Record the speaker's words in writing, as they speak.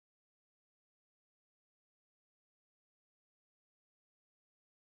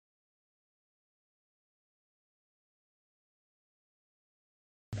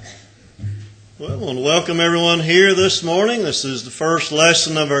Well, I want to welcome everyone here this morning. This is the first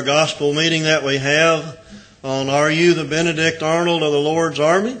lesson of our gospel meeting that we have on Are You the Benedict Arnold of the Lord's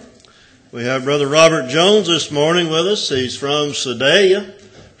Army? We have Brother Robert Jones this morning with us. He's from Sedalia,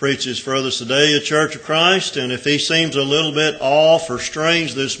 preaches for the Sedalia Church of Christ, and if he seems a little bit off or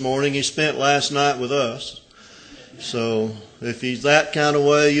strange this morning, he spent last night with us. So if he's that kind of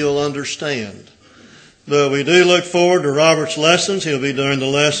way, you'll understand. But we do look forward to Robert's lessons. He'll be doing the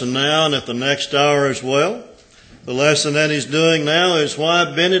lesson now and at the next hour as well. The lesson that he's doing now is Why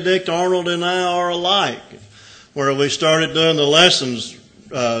Benedict Arnold and I Are Alike. Where we started doing the lessons,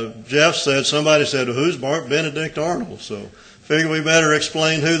 somebody said, well, who's Benedict Arnold? So figure we better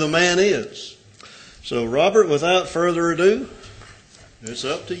explain who the man is. So Robert, without further ado, it's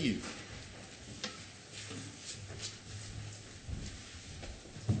up to you.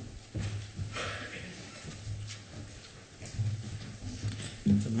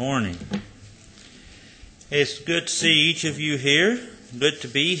 Good morning. It's good to see each of you here. Good to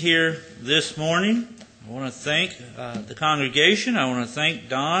be here this morning. I want to thank the congregation. I want to thank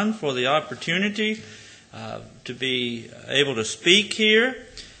Don for the opportunity to be able to speak here.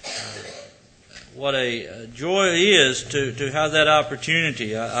 What a joy it is to have that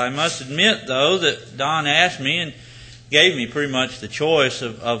opportunity. I must admit, though, that Don asked me and gave me pretty much the choice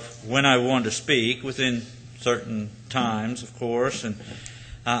of when I wanted to speak within certain times, of course, and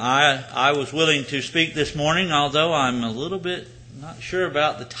I was willing to speak this morning, although I'm a little bit not sure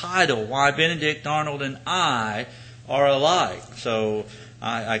about the title, Why Benedict Arnold and I Are Alike. So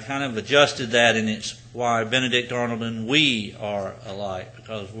I kind of adjusted that, and it's Why Benedict Arnold and We Are Alike,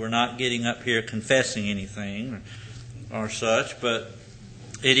 because we're not getting up here confessing anything or such, but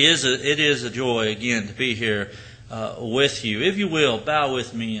it is a joy, again, to be here with you. If you will, bow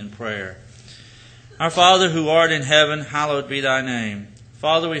with me in prayer. Our Father who art in heaven, hallowed be thy name.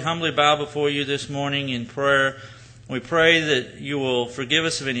 Father, we humbly bow before you this morning in prayer. We pray that you will forgive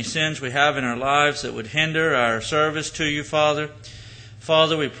us of any sins we have in our lives that would hinder our service to you, Father.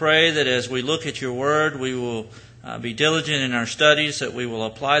 Father, we pray that as we look at your word, we will be diligent in our studies, that we will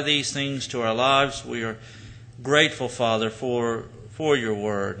apply these things to our lives. We are grateful, Father, for your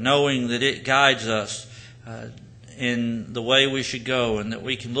word, knowing that it guides us in the way we should go, and that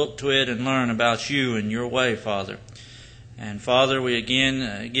we can look to it and learn about you and your way, Father. And Father, we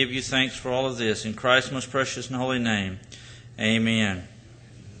again give you thanks for all of this. In Christ's most precious and holy name, amen.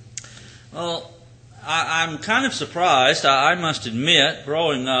 Well, I'm kind of surprised. I must admit,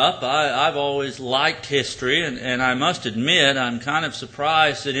 growing up, I've always liked history, and I must admit I'm kind of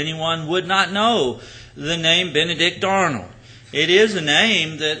surprised that anyone would not know the name Benedict Arnold. It is a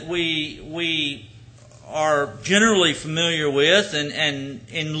name that we are generally familiar with, and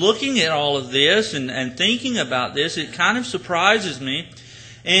in looking at all of this and thinking about this, it kind of surprises me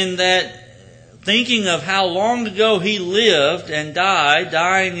in that thinking of how long ago he lived and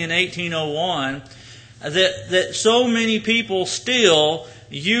dying in 1801, that so many people still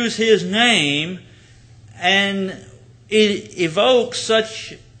use his name, and it evokes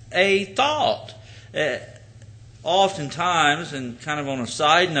such a thought. Oftentimes, and kind of on a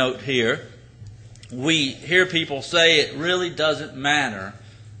side note here, we hear people say it really doesn't matter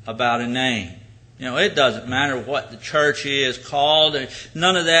about a name. You know, it doesn't matter what the church is called.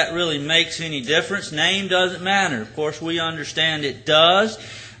 None of that really makes any difference. Name doesn't matter. Of course, we understand it does.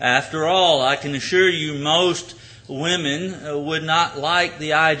 After all, I can assure you most women would not like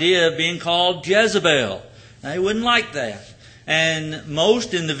the idea of being called Jezebel. They wouldn't like that. And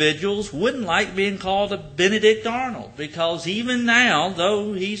most individuals wouldn't like being called a Benedict Arnold, because even now,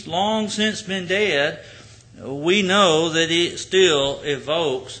 though he's long since been dead, we know that it still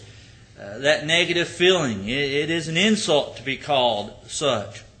evokes that negative feeling. It is an insult to be called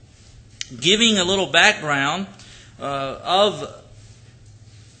such. Giving a little background of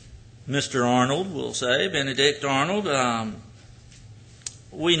Mr. Arnold, we'll say, Benedict Arnold,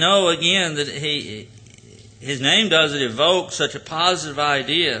 we know again that his name doesn't evoke such a positive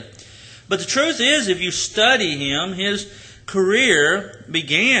idea. But the truth is, if you study him, his career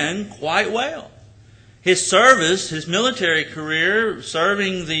began quite well. His service, his military career,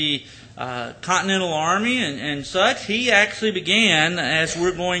 serving the Continental Army and such, he actually began, as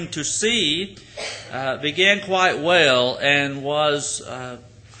we're going to see, began quite well and was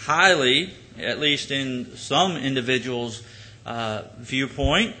highly, at least in some individuals'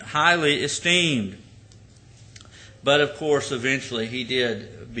 viewpoint, highly esteemed. But of course, eventually he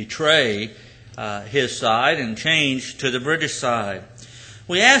did betray his side and change to the British side.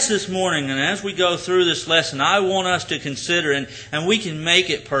 We ask this morning, and as we go through this lesson, I want us to consider, and we can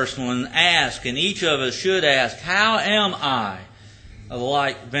make it personal and ask, and each of us should ask, how am I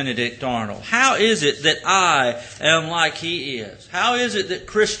like Benedict Arnold? How is it that I am like he is? How is it that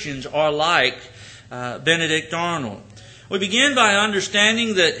Christians are like Benedict Arnold? We begin by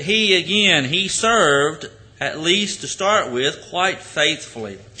understanding that he served, at least to start with, quite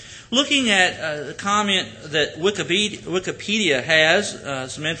faithfully. Looking at the comment that Wikipedia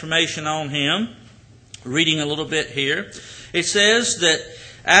has, some information on him, reading a little bit here, it says that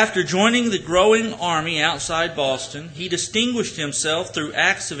after joining the growing army outside Boston, he distinguished himself through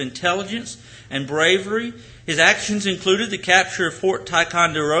acts of intelligence and bravery. His actions included the capture of Fort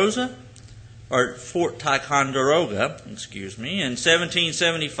Ticonderoga, in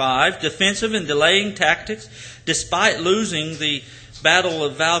 1775, defensive and delaying tactics, despite losing the Battle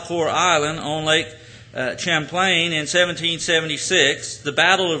of Valcour Island on Lake Champlain in 1776, the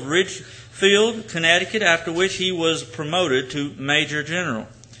Battle of Ridgefield, Connecticut, after which he was promoted to Major General,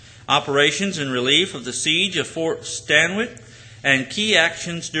 operations in relief of the siege of Fort Stanwix, and key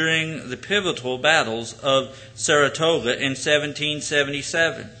actions during the pivotal battles of Saratoga in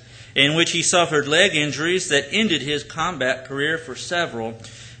 1777, in which he suffered leg injuries that ended his combat career for several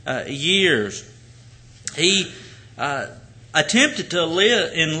years. He attempted to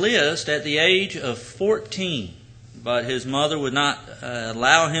enlist at the age of 14, but his mother would not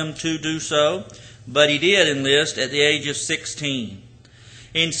allow him to do so, but he did enlist at the age of 16.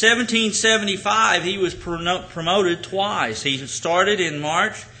 In 1775, he was promoted twice. He started in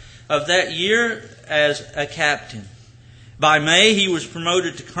March of that year as a captain. By May, he was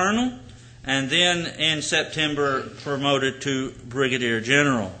promoted to colonel, and then in September promoted to brigadier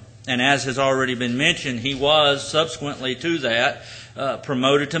general. And as has already been mentioned, he was subsequently to that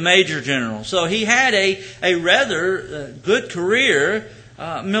promoted to major general. So he had a rather good career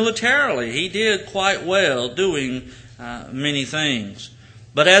militarily. He did quite well doing many things.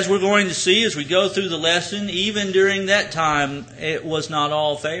 But as we're going to see as we go through the lesson, even during that time, it was not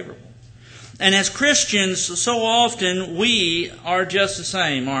all favorable. And as Christians, so often we are just the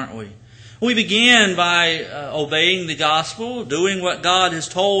same, aren't we? We begin by obeying the gospel, doing what God has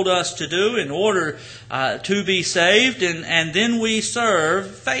told us to do in order to be saved, and then we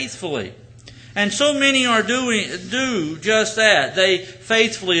serve faithfully. And so many do just that. They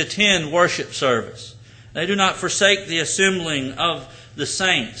faithfully attend worship service. They do not forsake the assembling of the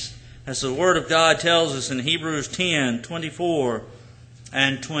saints, as the Word of God tells us in Hebrews 10:24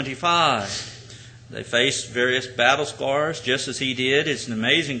 and 25. They faced various battle scars, just as he did. It's an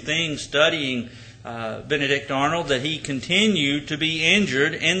amazing thing studying Benedict Arnold that he continued to be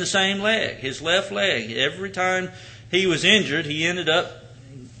injured in the same leg, his left leg. Every time he was injured, he ended up,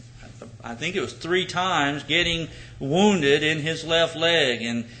 I think it was 3 times, getting wounded in his left leg.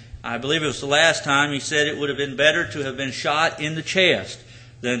 And I believe it was the last time he said it would have been better to have been shot in the chest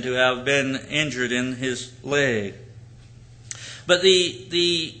than to have been injured in his leg. But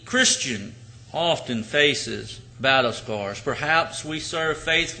the Christian often faces battle scars. Perhaps we serve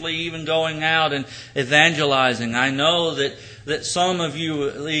faithfully even going out and evangelizing. I know that some of you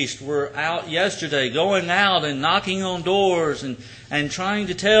at least were out yesterday going out and knocking on doors and trying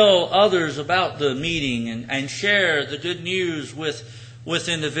to tell others about the meeting and share the good news with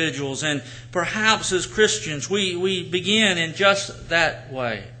individuals. And perhaps as Christians we begin in just that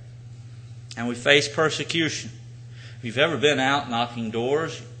way. And we face persecution. If you've ever been out knocking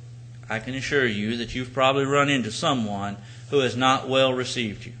doors, I can assure you that you've probably run into someone who has not well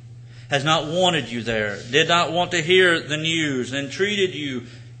received you, has not wanted you there, did not want to hear the news, and treated you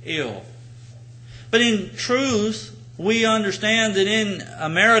ill. But in truth, we understand that in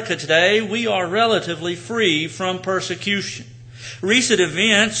America today, we are relatively free from persecution. Recent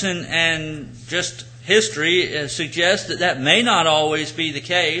events and just history suggest that may not always be the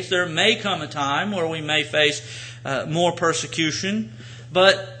case. There may come a time where we may face more persecution,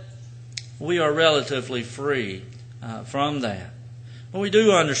 but we are relatively free from that. But we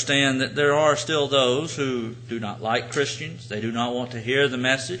do understand that there are still those who do not like Christians. They do not want to hear the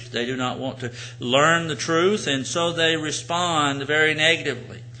message. They do not want to learn the truth, and so they respond very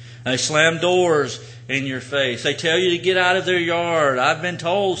negatively. They slam doors in your face. They tell you to get out of their yard. I've been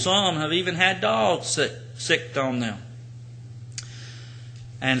told some have even had dogs sicked on them.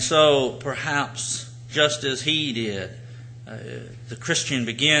 And so perhaps just as he did, the Christian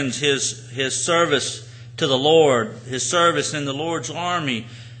begins his service to the Lord, his service in the Lord's army,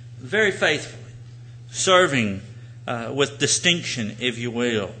 very faithfully, serving with distinction, if you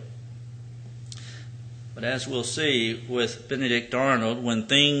will. But as we'll see with Benedict Arnold, when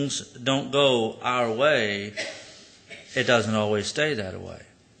things don't go our way, it doesn't always stay that way.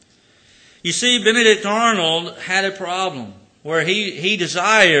 You see, Benedict Arnold had a problem where he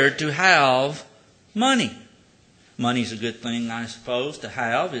desired to have money. Money's a good thing, I suppose, to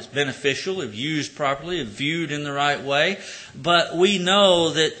have. It's beneficial if used properly, if viewed in the right way. But we know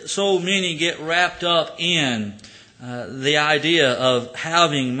that so many get wrapped up in the idea of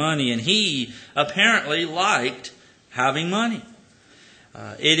having money, and he apparently liked having money.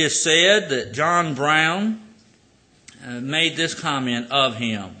 It is said that John Brown made this comment of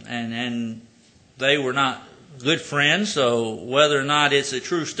him, and they were not good friends, so whether or not it's a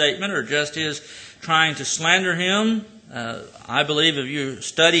true statement or just his trying to slander him, I believe if you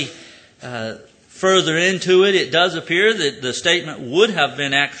study further into it, it does appear that the statement would have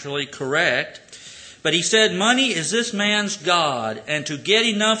been actually correct. But he said, money is this man's God, and to get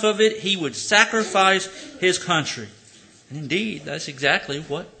enough of it, he would sacrifice his country. And indeed, that's exactly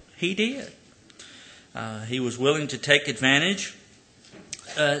what he did. He was willing to take advantage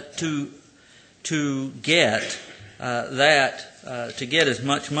to get to get as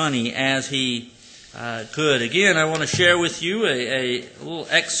much money as he could. Again, I want to share with you a little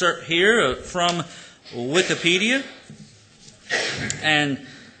excerpt here from Wikipedia and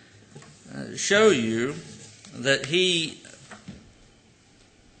show you that he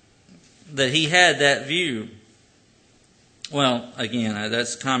had that view. Well, again,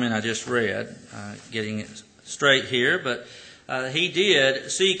 that's the comment I just read, getting it straight here, but he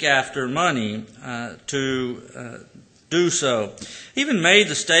did seek after money to do so. He even made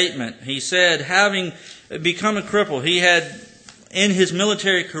the statement. He said, having become a cripple, he had, in his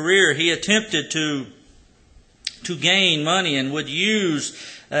military career, he attempted to gain money and would use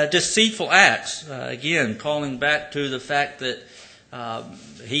deceitful acts. Again, calling back to the fact that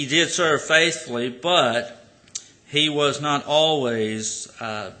he did serve faithfully, but he was not always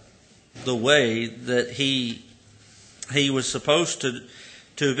the way that he was supposed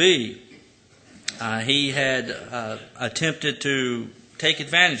to be. He had attempted to take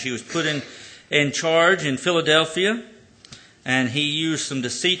advantage. He was put in charge in Philadelphia, and he used some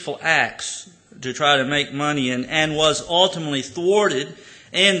deceitful acts to try to make money, and was ultimately thwarted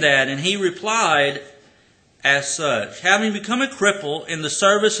in that. And he replied as such, having become a cripple in the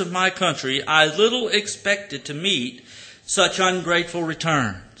service of my country, I little expected to meet such ungrateful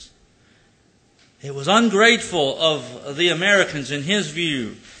returns. It was ungrateful of the Americans, in his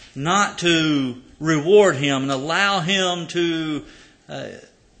view, not to reward him and allow him to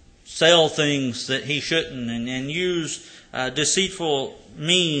sell things that he shouldn't and use deceitful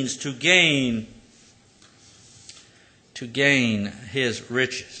means to gain his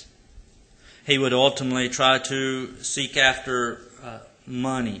riches. He would ultimately try to seek after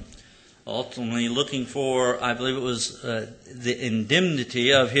money, ultimately looking for, I believe it was the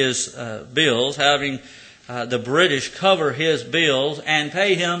indemnity of his bills, having the British cover his bills and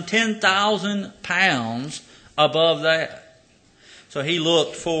pay him £10,000 above that. So he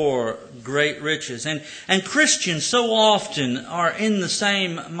looked for great riches. And Christians so often are in the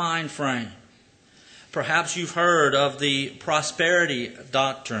same mind frame. Perhaps you've heard of the prosperity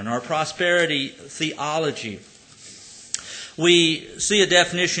doctrine or prosperity theology. We see a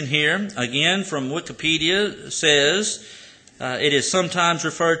definition here, again from Wikipedia. It says, it is sometimes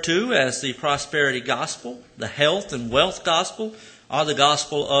referred to as the prosperity gospel, the health and wealth gospel, or the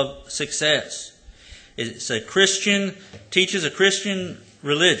gospel of success. It's teaches a Christian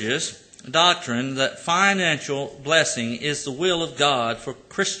religious doctrine that financial blessing is the will of God for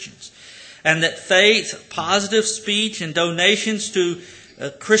Christians, and that faith, positive speech, and donations to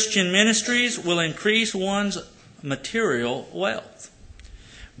Christian ministries will increase one's material wealth.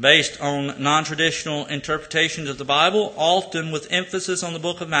 Based on non-traditional interpretations of the Bible, often with emphasis on the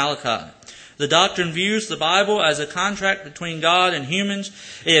book of Malachi. The doctrine views the Bible as a contract between God and humans.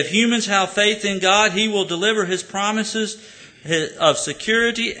 If humans have faith in God, He will deliver His promises of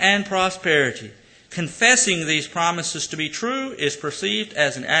security and prosperity. Confessing these promises to be true is perceived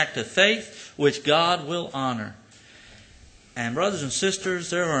as an act of faith which God will honor. And brothers and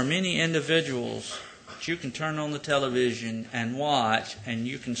sisters, there are many individuals that you can turn on the television and watch, and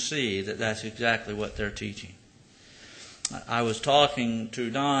you can see that that's exactly what they're teaching. I was talking to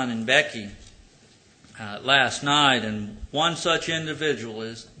Don and Becky last night, and one such individual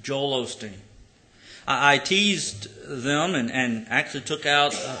is Joel Osteen. I teased them and actually took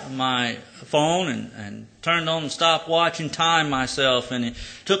out my phone and turned on the stopwatch and timed myself, and it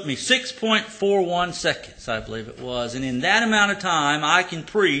took me 6.41 seconds, I believe it was. And in that amount of time, I can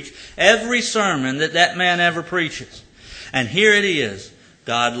preach every sermon that man ever preaches. And here it is.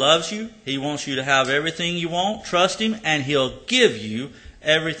 God loves you. He wants you to have everything you want. Trust Him, and He'll give you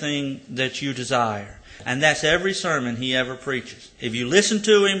everything that you desire. And that's every sermon He ever preaches. If you listen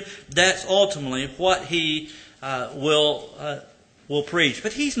to Him, that's ultimately what He will preach.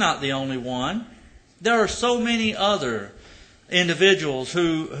 But He's not the only one. There are so many other individuals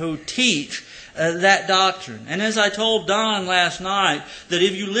who teach that doctrine. And as I told Don last night, that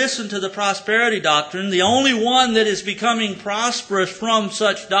if you listen to the prosperity doctrine, the only one that is becoming prosperous from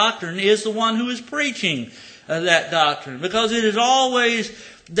such doctrine is the one who is preaching that doctrine. Because it is always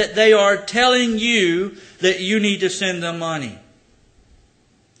that they are telling you that you need to send them money.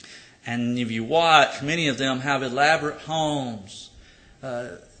 And if you watch, many of them have elaborate homes,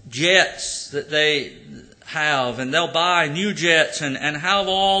 jets that they have, and they'll buy new jets and have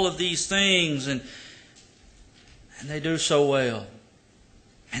all of these things, and they do so well.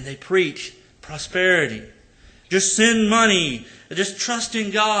 And they preach prosperity. Just send money. Just trust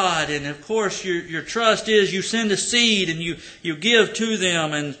in God. And of course your trust is you send a seed and you give to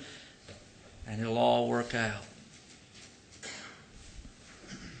them, and it'll all work out.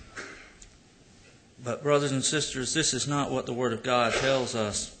 But brothers and sisters, this is not what the Word of God tells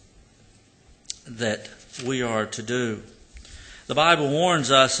us that we are to do. The Bible warns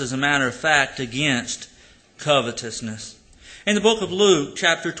us, as a matter of fact, against covetousness. In the book of Luke,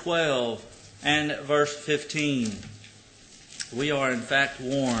 chapter 12 and verse 15, we are in fact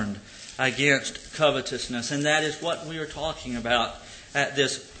warned against covetousness, and that is what we are talking about at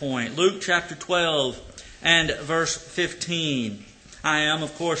this point. Luke chapter 12 and verse 15. I am,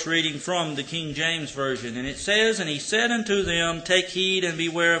 of course, reading from the King James Version. And it says, "And he said unto them, Take heed and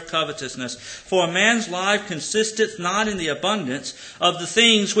beware of covetousness. For a man's life consisteth not in the abundance of the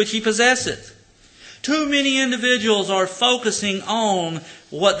things which he possesseth." Too many individuals are focusing on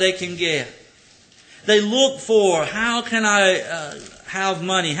what they can get. They look for, how can I have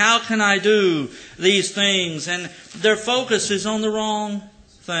money? How can I do these things? And their focus is on the wrong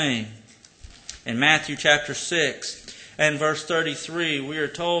thing. In Matthew chapter 6, and verse 33, we are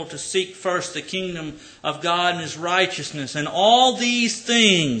told to seek first the kingdom of God and His righteousness. And all these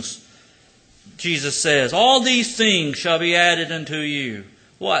things, Jesus says, all these things shall be added unto you.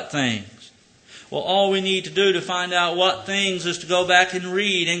 What things? Well, all we need to do to find out what things is to go back and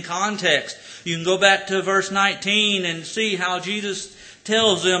read in context. You can go back to verse 19 and see how Jesus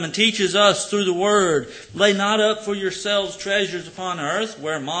tells them and teaches us through the Word. Lay not up for yourselves treasures upon earth,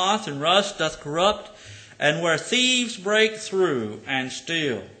 where moth and rust doth corrupt, and where thieves break through and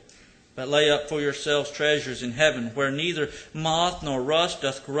steal. But lay up for yourselves treasures in heaven, where neither moth nor rust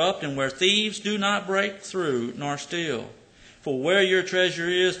doth corrupt, and where thieves do not break through nor steal. For where your treasure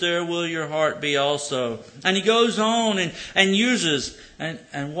is, there will your heart be also. And he goes on and uses,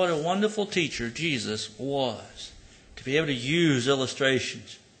 and what a wonderful teacher Jesus was, to be able to use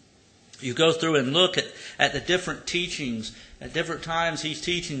illustrations. You go through and look at the different teachings. At different times he's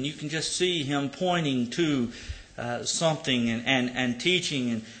teaching, you can just see him pointing to something and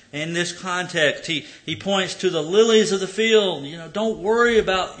teaching. And in this context, he points to the lilies of the field. You know, don't worry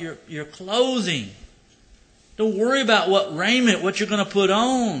about your clothing. Don't worry about what raiment, what you're going to put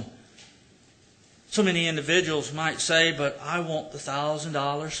on. So many individuals might say, but I want the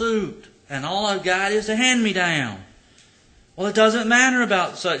 $1,000 suit, and all I've got is a hand-me-down. Well, it doesn't matter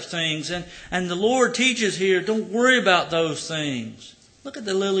about such things. And the Lord teaches here, don't worry about those things. Look at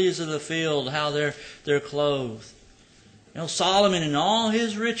the lilies of the field, how they're clothed. You know, Solomon in all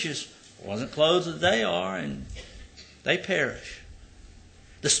his riches wasn't clothed as they are, and they perish.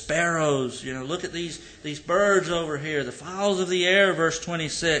 The sparrows, you know, look at these birds over here, the fowls of the air, verse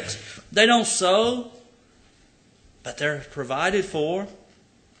 26. They don't sow, but they're provided for.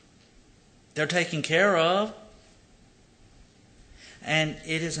 They're taken care of. And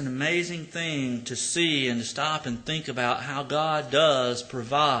it is an amazing thing to see and to stop and think about how God does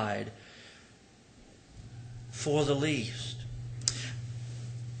provide for the least.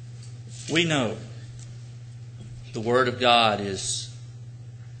 We know the Word of God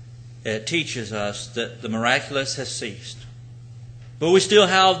it teaches us that the miraculous has ceased. But we still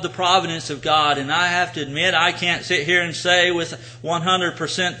have the providence of God, and I have to admit I can't sit here and say with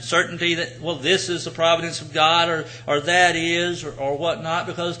 100% certainty that, well, this is the providence of God or that is or whatnot,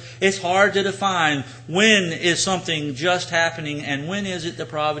 because it's hard to define when is something just happening and when is it the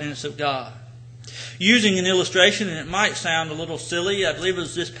providence of God. Using an illustration, and it might sound a little silly, I believe it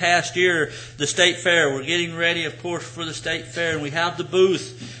was this past year, the State Fair. We're getting ready, of course, for the State Fair, and we have the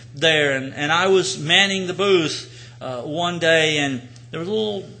booth there, and I was manning the booth one day, and there was a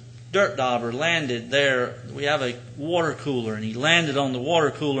little dirt dauber landed there. We have a water cooler, and he landed on the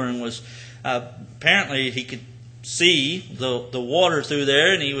water cooler and was apparently he could see the water through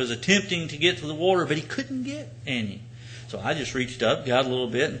there, and he was attempting to get to the water, but he couldn't get any. So I just reached up, got a little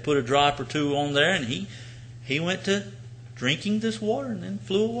bit, and put a drop or two on there, and he went to drinking this water and then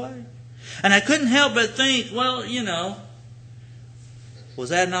flew away. And I couldn't help but think, well, you know, Was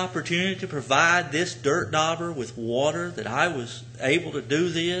that an opportunity to provide this dirt dauber with water, that I was able to do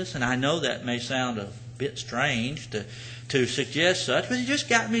this? And I know that may sound a bit strange to suggest such, but it just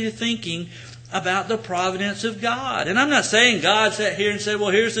got me to thinking about the providence of God. And I'm not saying God sat here and said, well,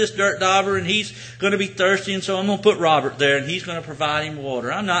 here's this dirt dauber and he's going to be thirsty, and so I'm going to put Robert there and he's going to provide him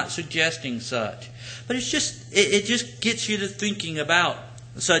water. I'm not suggesting such. But it just gets you to thinking about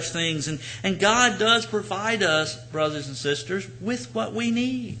such things. And God does provide us, brothers and sisters, with what we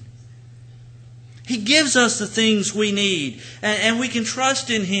need. He gives us the things we need. And we can trust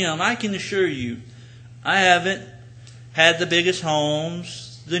in Him. I can assure you, I haven't had the biggest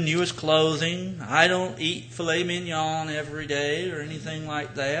homes, the newest clothing. I don't eat filet mignon every day or anything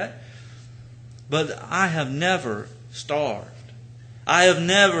like that. But I have never starved. I have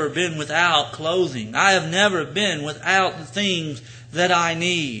never been without clothing. I have never been without the things that I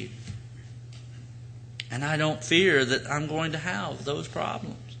need. And I don't fear that I'm going to have those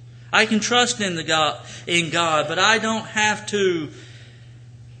problems. I can trust in God, but I don't have to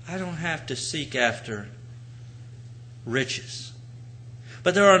seek after riches.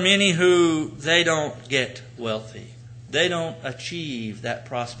 But there are many who they don't get wealthy. They don't achieve that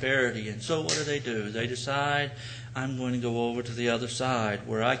prosperity. And so what do? They decide, I'm going to go over to the other side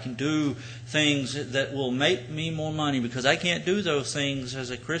where I can do things that will make me more money, because I can't do those things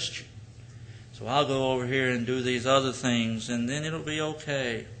as a Christian. So I'll go over here and do these other things, and then it'll be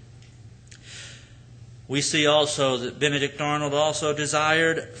okay. We see also that Benedict Arnold also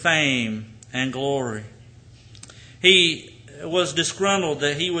desired fame and glory. He was disgruntled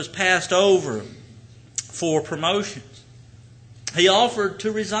that he was passed over for promotions. He offered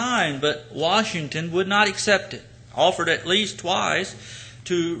to resign, but Washington would not accept it. Offered at least twice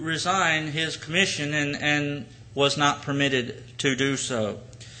to resign his commission and was not permitted to do so.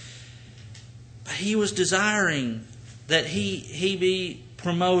 But he was desiring that he be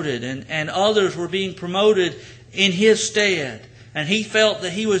promoted, and others were being promoted in his stead. And he felt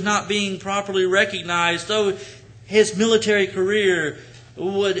that he was not being properly recognized, though his military career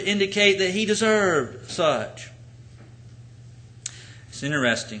would indicate that he deserved such. It's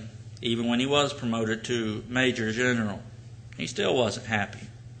interesting. Even when he was promoted to Major General, he still wasn't happy.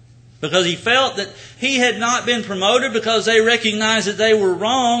 Because he felt that he had not been promoted because they recognized that they were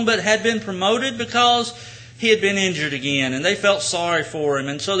wrong, but had been promoted because he had been injured again. And they felt sorry for him.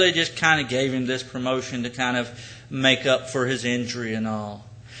 And so they just kind of gave him this promotion to kind of make up for his injury and all.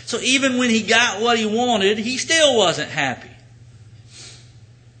 So even when he got what he wanted, he still wasn't happy.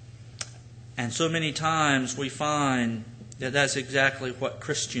 And so many times we find that that's exactly what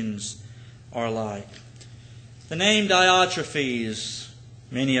Christians are like. The name Diotrephes,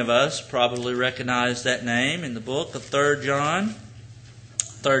 many of us probably recognize that name in the book of 3 John.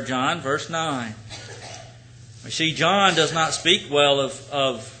 3 John, verse 9. We see John does not speak well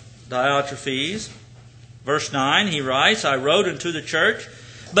of Diotrephes. Verse 9, he writes, I wrote unto the church,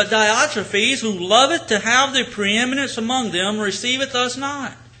 but Diotrephes, who loveth to have the preeminence among them, receiveth us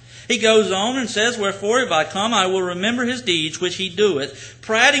not. He goes on and says, wherefore if I come, I will remember his deeds which he doeth,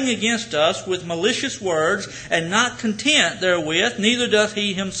 prating against us with malicious words, and not content therewith, neither doth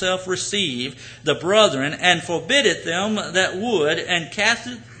he himself receive the brethren, and forbiddeth them that would, and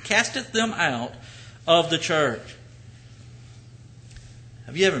casteth them out of the church.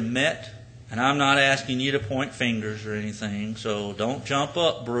 Have you ever met, and I'm not asking you to point fingers or anything, so don't jump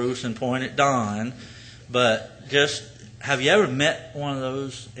up, Bruce, and point at Don, but just, have you ever met one of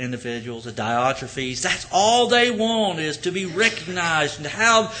those individuals, a Diotrephes? That's all they want, is to be recognized and to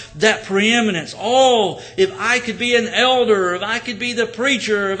have that preeminence. Oh, if I could be an elder, or if I could be the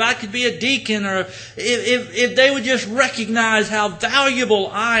preacher, or if I could be a deacon, or if they would just recognize how valuable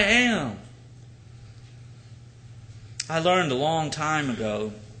I am. I learned a long time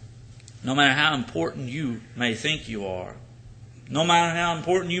ago, no matter how important you may think you are, no matter how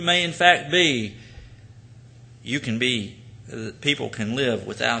important you may in fact be, people can live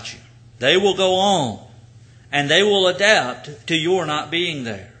without you. They will go on, and they will adapt to your not being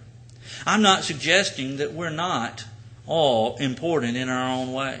there. I'm not suggesting that we're not all important in our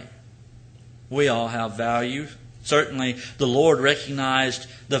own way. We all have value. Certainly the Lord recognized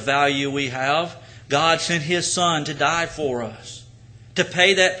the value we have. God sent His Son to die for us, to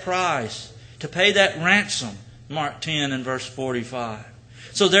pay that price, to pay that ransom. Mark 10 and verse 45.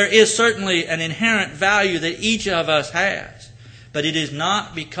 So there is certainly an inherent value that each of us has. But it is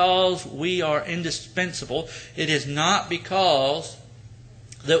not because we are indispensable. It is not because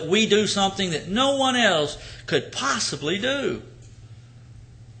that we do something that no one else could possibly do.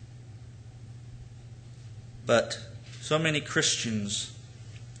 But so many Christians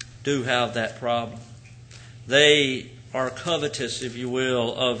do have that problem. They are covetous, if you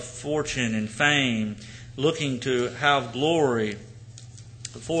will, of fortune and fame, looking to have glory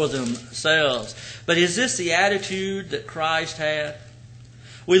for themselves. But is this the attitude that Christ had?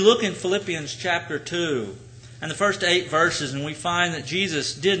 We look in Philippians chapter 2 and the first 8 verses, and we find that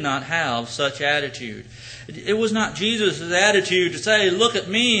Jesus did not have such attitude. It was not Jesus' attitude to say, look at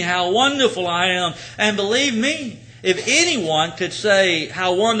me, how wonderful I am. And believe me, if anyone could say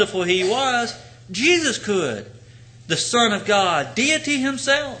how wonderful He was, Jesus could. The Son of God, deity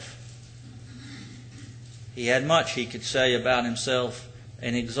Himself. He had much He could say about Himself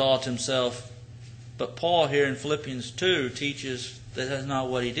and exalt Himself. But Paul here in Philippians 2 teaches that that's not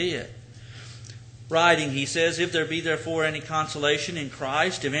what He did. Writing, he says, if there be therefore any consolation in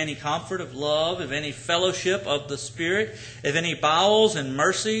Christ, if any comfort of love, if any fellowship of the Spirit, if any bowels and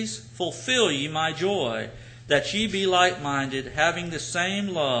mercies, fulfill ye my joy, that ye be like-minded, having the same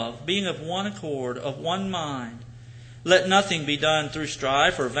love, being of one accord, of one mind. Let nothing be done through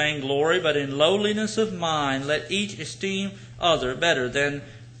strife or vainglory, but in lowliness of mind let each esteem other better than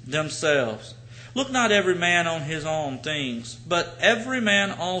themselves. Look not every man on his own things, but every man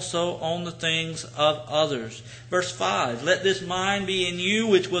also on the things of others. Verse 5, let this mind be in you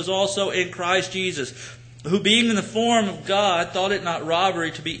which was also in Christ Jesus, who being in the form of God thought it not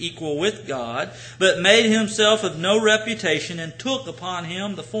robbery to be equal with God, but made Himself of no reputation, and took upon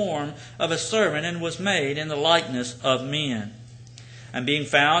Him the form of a servant, and was made in the likeness of men. And being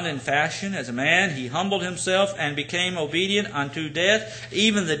found in fashion as a man, He humbled Himself and became obedient unto death,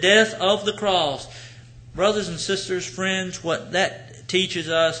 even the death of the cross. Brothers and sisters, friends, what that teaches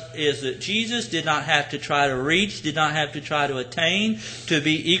us is that Jesus did not have to try to reach, did not have to try to attain to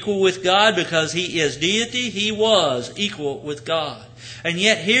be equal with God, because He is deity. He was equal with God. And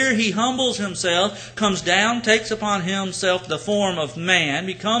yet here He humbles Himself, comes down, takes upon Himself the form of man,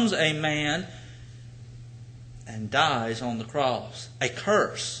 becomes a man, and dies on the cross. A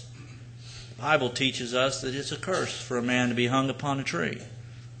curse. The Bible teaches us that it's a curse for a man to be hung upon a tree.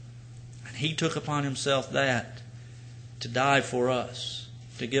 And He took upon Himself that to die for us,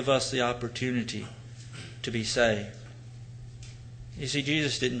 to give us the opportunity to be saved. You see,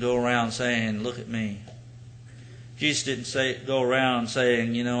 Jesus didn't go around saying, look at me. Jesus didn't go around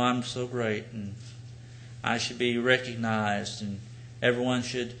saying, I'm so great and I should be recognized and everyone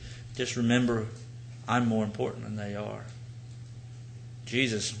should just remember I'm more important than they are.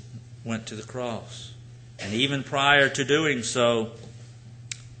 Jesus went to the cross. And even prior to doing so,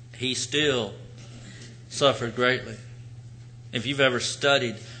 He still suffered greatly. If you've ever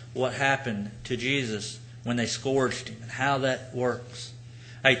studied what happened to Jesus when they scourged Him and how that works.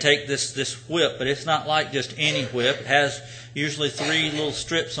 They take this whip, but it's not like just any whip. It has usually 3 little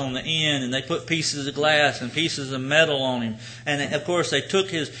strips on the end, and they put pieces of glass and pieces of metal on Him. And of course they took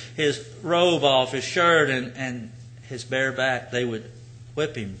his robe off, his shirt, and his bare back. They would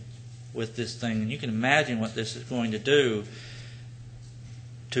whip Him with this thing. And you can imagine what this is going to do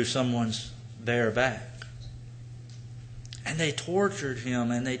to someone's bare back. And they tortured Him,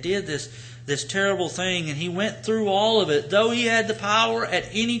 and they did this terrible thing, and He went through all of it, though He had the power at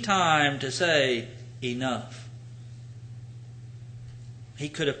any time to say, enough. He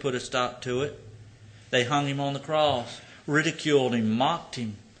could have put a stop to it. They hung Him on the cross, ridiculed Him, mocked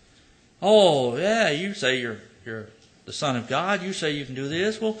Him. Oh, yeah, you say you're the Son of God, you say you can do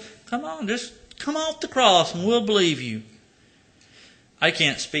this. Well, come on, just come off the cross and we'll believe you. I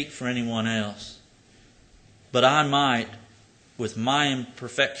can't speak for anyone else, but I might, with my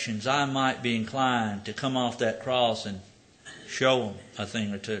imperfections, I might be inclined to come off that cross and show them a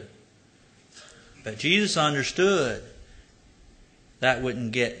thing or two. But Jesus understood that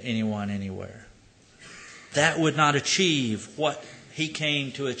wouldn't get anyone anywhere. That would not achieve what He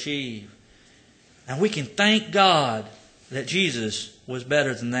came to achieve. And we can thank God that Jesus was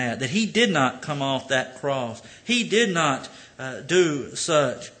better than that He did not come off that cross. He did not do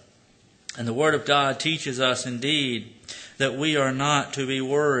such. And the Word of God teaches us indeed that we are not to be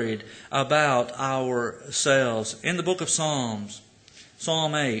worried about ourselves. In the book of Psalms,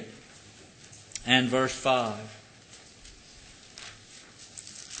 Psalm 8 and verse 5.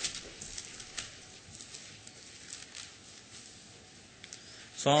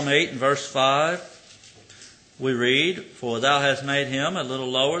 Psalm 8 and verse 5, we read, for Thou hast made Him a little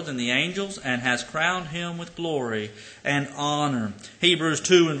lower than the angels, and hast crowned Him with glory and honor. Hebrews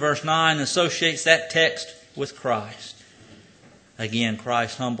 2 and verse 9 associates that text with Christ. Again,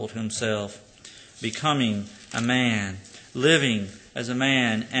 Christ humbled Himself, becoming a man, living as a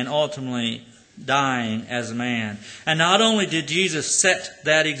man, and ultimately dying as a man. And not only did Jesus set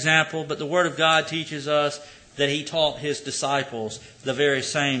that example, but the Word of God teaches us that He taught His disciples the very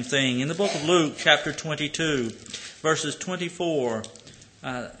same thing. In the book of Luke, chapter 22, verses 24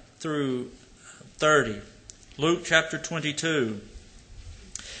 through 30. Luke chapter 22,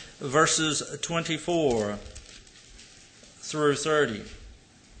 verses 24 through 30.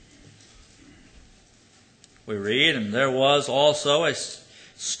 We read, "And there was also a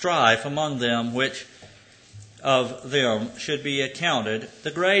strife among them which of them should be accounted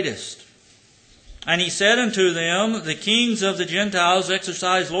the greatest. And he said unto them, The kings of the Gentiles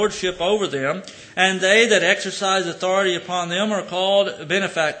exercise lordship over them, and they that exercise authority upon them are called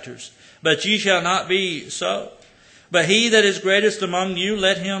benefactors. But ye shall not be so. But he that is greatest among you,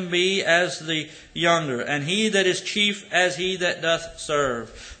 let him be as the younger, and he that is chief as he that doth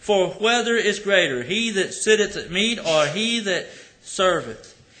serve. For whether is greater, he that sitteth at meat, or he that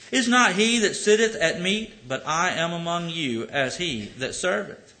serveth? Is not he that sitteth at meat? But I am among you as he that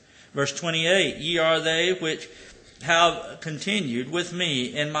serveth." Verse 28, "Ye are they which have continued with me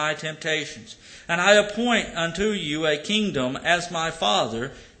in my temptations. And I appoint unto you a kingdom as my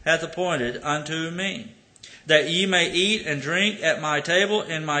Father hath appointed unto me, that ye may eat and drink at my table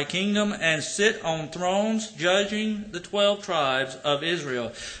in my kingdom, and sit on thrones judging the 12 tribes of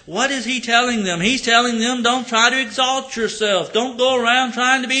Israel." What is he telling them? He's telling them, don't try to exalt yourself. Don't go around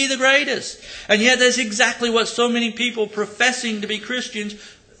trying to be the greatest. And yet that's exactly what so many people professing to be Christians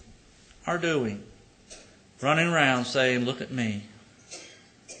are doing. Running around saying, "Look at me.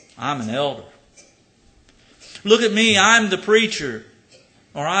 I'm an elder. Look at me, I'm the preacher."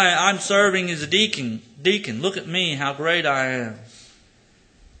 Or I'm serving as a deacon. Look at me, how great I am.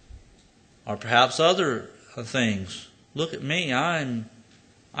 Or perhaps other things. Look at me,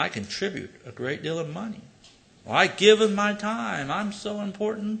 I contribute a great deal of money. Or I give of my time. I'm so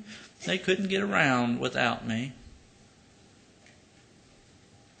important, they couldn't get around without me.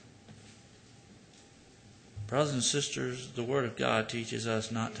 Brothers and sisters, the Word of God teaches us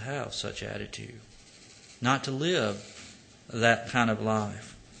not to have such attitude. Not to live that kind of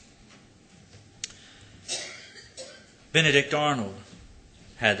life. Benedict Arnold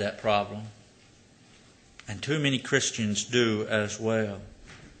had that problem. And too many Christians do as well.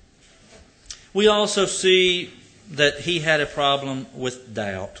 We also see that he had a problem with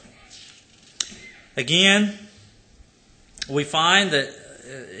doubt. Again, we find that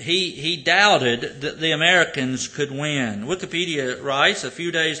he doubted that the Americans could win. Wikipedia writes, a few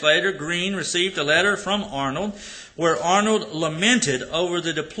days later, Green received a letter from Arnold where Arnold lamented over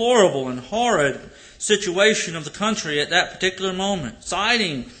the deplorable and horrid situation of the country at that particular moment,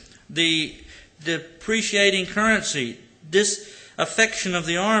 citing the depreciating currency, disaffection of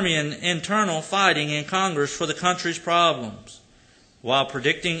the army, and internal fighting in Congress for the country's problems, while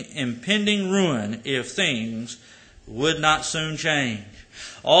predicting impending ruin if things would not soon change.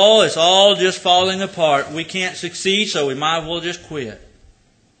 Oh, it's all just falling apart. We can't succeed, so we might as well just quit.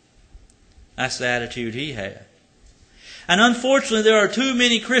 That's the attitude he had. And unfortunately, there are too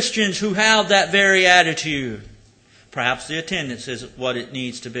many Christians who have that very attitude. Perhaps the attendance isn't what it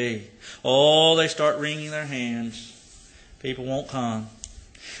needs to be. Oh, they start wringing their hands. People won't come.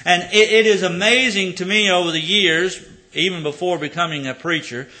 And it is amazing to me over the years, even before becoming a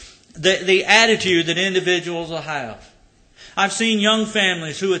preacher, the attitude that individuals will have. I've seen young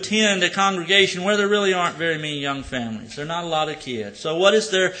families who attend a congregation where there really aren't very many young families. There are not a lot of kids. So what is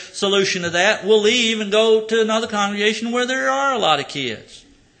their solution to that? We'll leave and go to another congregation where there are a lot of kids.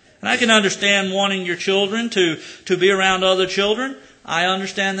 And I can understand wanting your children to be around other children. I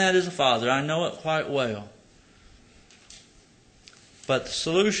understand that as a father. I know it quite well. But the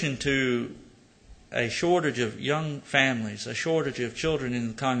solution to a shortage of young families, a shortage of children in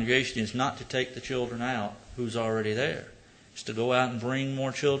the congregation, is not to take the children out who's already there. It's to go out and bring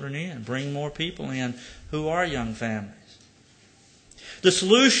more children in, bring more people in who are young families. The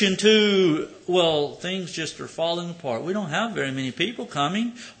solution to, things just are falling apart. We don't have very many people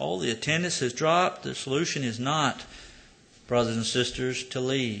coming. All the attendance has dropped. The solution is not, brothers and sisters, to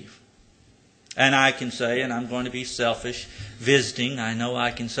leave. And I can say, and I'm going to be selfish, visiting. I know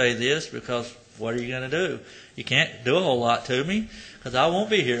I can say this because what are you going to do? You can't do a whole lot to me because I won't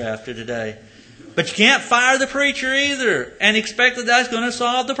be here after today. But you can't fire the preacher either and expect that that's going to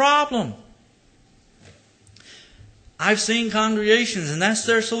solve the problem. I've seen congregations and that's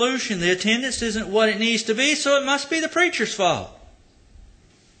their solution. The attendance isn't what it needs to be, so it must be the preacher's fault.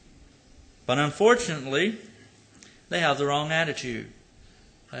 But unfortunately, they have the wrong attitude.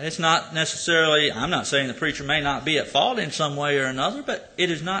 It's not necessarily, I'm not saying the preacher may not be at fault in some way or another, but it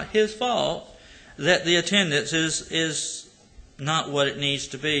is not his fault that the attendance is not what it needs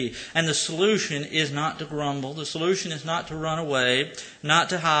to be. And the solution is not to grumble. The solution is not to run away, not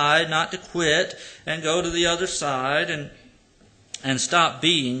to hide, not to quit and go to the other side and stop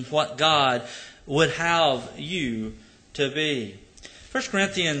being what God would have you to be. 1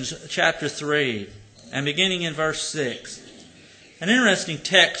 Corinthians chapter 3, and beginning in verse 6. An interesting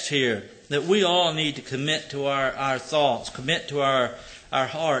text here that we all need to commit to our thoughts, commit to our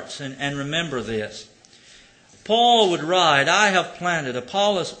hearts, and remember this. Paul would write, I have planted,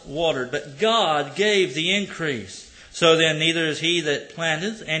 Apollos watered, but God gave the increase. So then neither is he that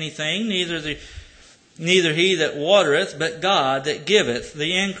planteth anything, neither he that watereth, but God that giveth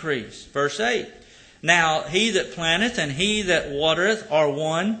the increase. Verse 8. Now he that planteth and he that watereth are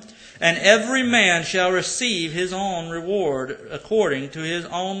one, and every man shall receive his own reward according to his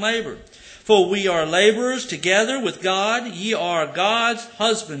own labor. For we are laborers together with God. Ye are God's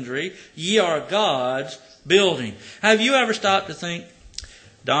husbandry. Ye are God's building. Have you ever stopped to think?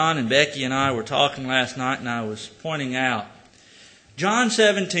 Don and Becky and I were talking last night, and I was pointing out John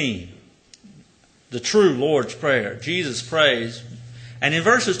 17, the true Lord's Prayer. Jesus prays. And in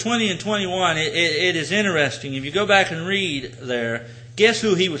verses 20 and 21, it is interesting. If you go back and read there, guess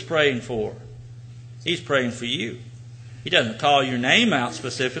who he was praying for? He's praying for you. He doesn't call your name out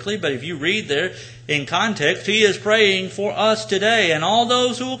specifically, but if you read there in context, he is praying for us today and all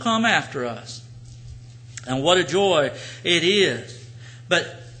those who will come after us. And what a joy it is.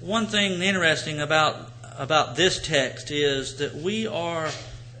 But one thing interesting about this text is that we are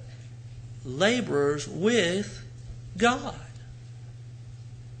laborers with God.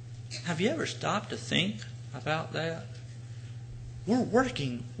 Have you ever stopped to think about that? We're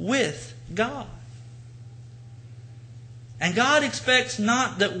working with God. And God expects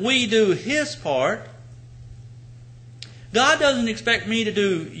not that we do His part. God doesn't expect me to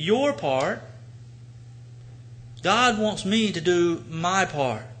do your part. God wants me to do my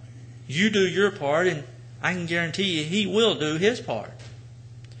part. You do your part, and I can guarantee you He will do His part.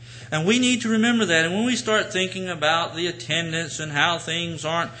 And we need to remember that. And when we start thinking about the attendance and how things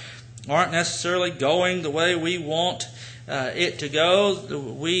aren't necessarily going the way we want it to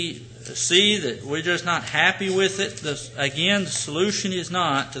go, we see that we're just not happy with it. The solution is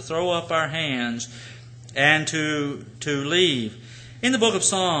not to throw up our hands and to leave. In the book of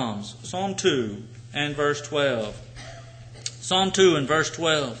Psalms, Psalm 2 and verse 12. Psalm 2 and verse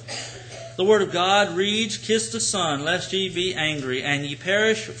 12. The Word of God reads, Kiss the Son, lest ye be angry, and ye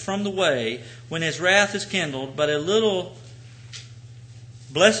perish from the way, when His wrath is kindled, but a little.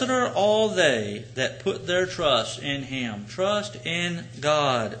 Blessed are all they that put their trust in Him. Trust in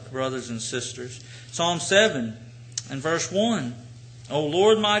God, brothers and sisters. Psalm 7 and verse 1. O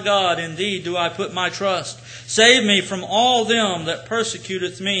Lord my God, in Thee do I put my trust. Save me from all them that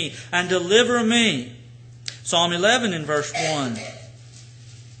persecuteth me, and deliver me. Psalm 11 and verse 1.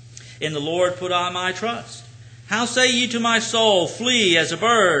 In the Lord put I my trust. How say ye to my soul, Flee as a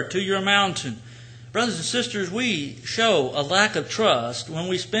bird to your mountain? Brothers and sisters, we show a lack of trust when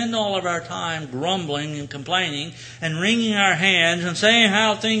we spend all of our time grumbling and complaining and wringing our hands and saying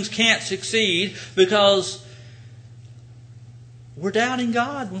how things can't succeed because we're doubting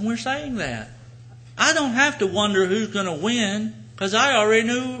God when we're saying that. I don't have to wonder who's going to win because I already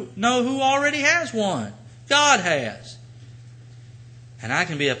know who already has won. God has. And I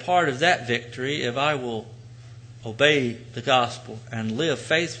can be a part of that victory if I will obey the gospel and live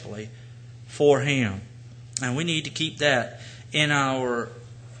faithfully for Him. And we need to keep that in our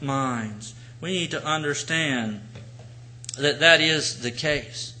minds. We need to understand that that is the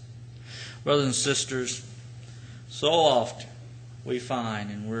case. Brothers and sisters, so often we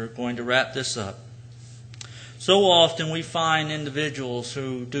find, and we're going to wrap this up, so often we find individuals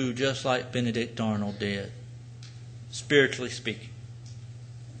who do just like Benedict Arnold did, spiritually speaking.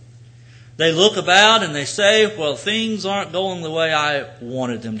 They look about and they say, well, things aren't going the way I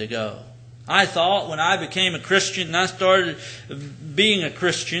wanted them to go. I thought when I became a Christian and I started being a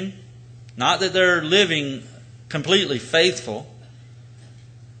Christian, not that they're living completely faithful,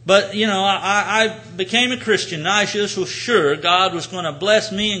 but, I became a Christian and I just was sure God was going to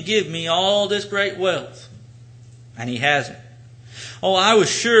bless me and give me all this great wealth. And He hasn't. Oh, I was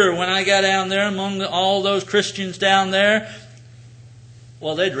sure when I got down there among all those Christians down there,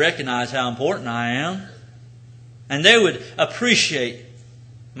 well, they'd recognize how important I am. And they would appreciate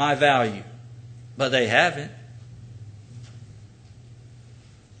my value. But they haven't.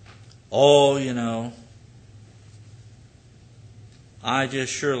 Oh, I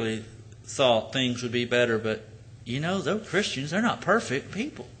just surely thought things would be better. But, those Christians, they're not perfect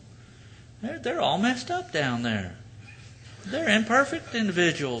people. They're all messed up down there. They're imperfect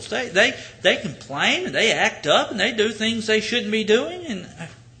individuals. They complain and they act up and they do things they shouldn't be doing. And,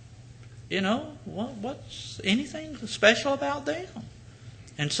 what's anything special about them?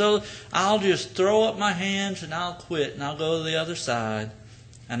 And so I'll just throw up my hands and I'll quit and I'll go to the other side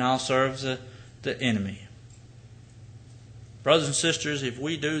and I'll serve the enemy. Brothers and sisters, if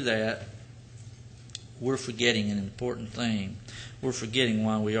we do that, we're forgetting an important thing. We're forgetting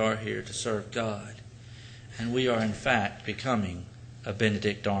why we are here, to serve God. And we are, in fact, becoming a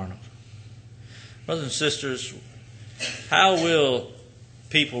Benedict Arnold. Brothers and sisters, how will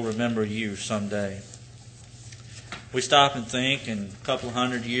people remember you someday? We stop and think, and a couple of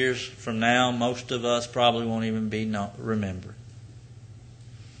 100 years from now, most of us probably won't even be remembered.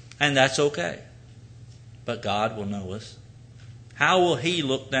 And that's okay. But God will know us. How will He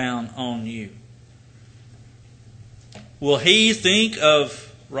look down on you? Will He think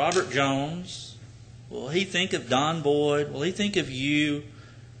of Robert Jones? Will He think of Don Boyd? Will He think of you?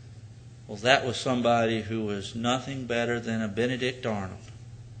 Well, that was somebody who was nothing better than a Benedict Arnold,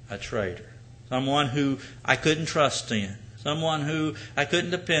 a traitor. Someone who I couldn't trust in. Someone who I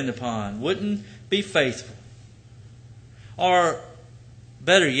couldn't depend upon. Wouldn't be faithful. Or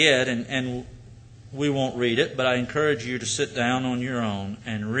better yet, and we won't read it, but I encourage you to sit down on your own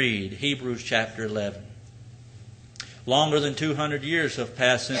and read Hebrews chapter 11. Longer than 200 years have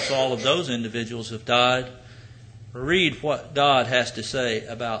passed since all of those individuals have died. Read what God has to say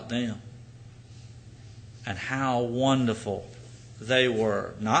about them and how wonderful they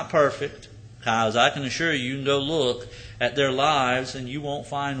were. Not perfect, because I can assure you, you can go look at their lives and you won't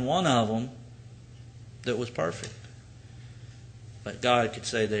find one of them that was perfect. But God could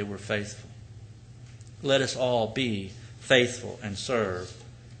say they were faithful. Let us all be faithful and serve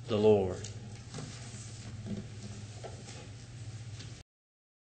the Lord.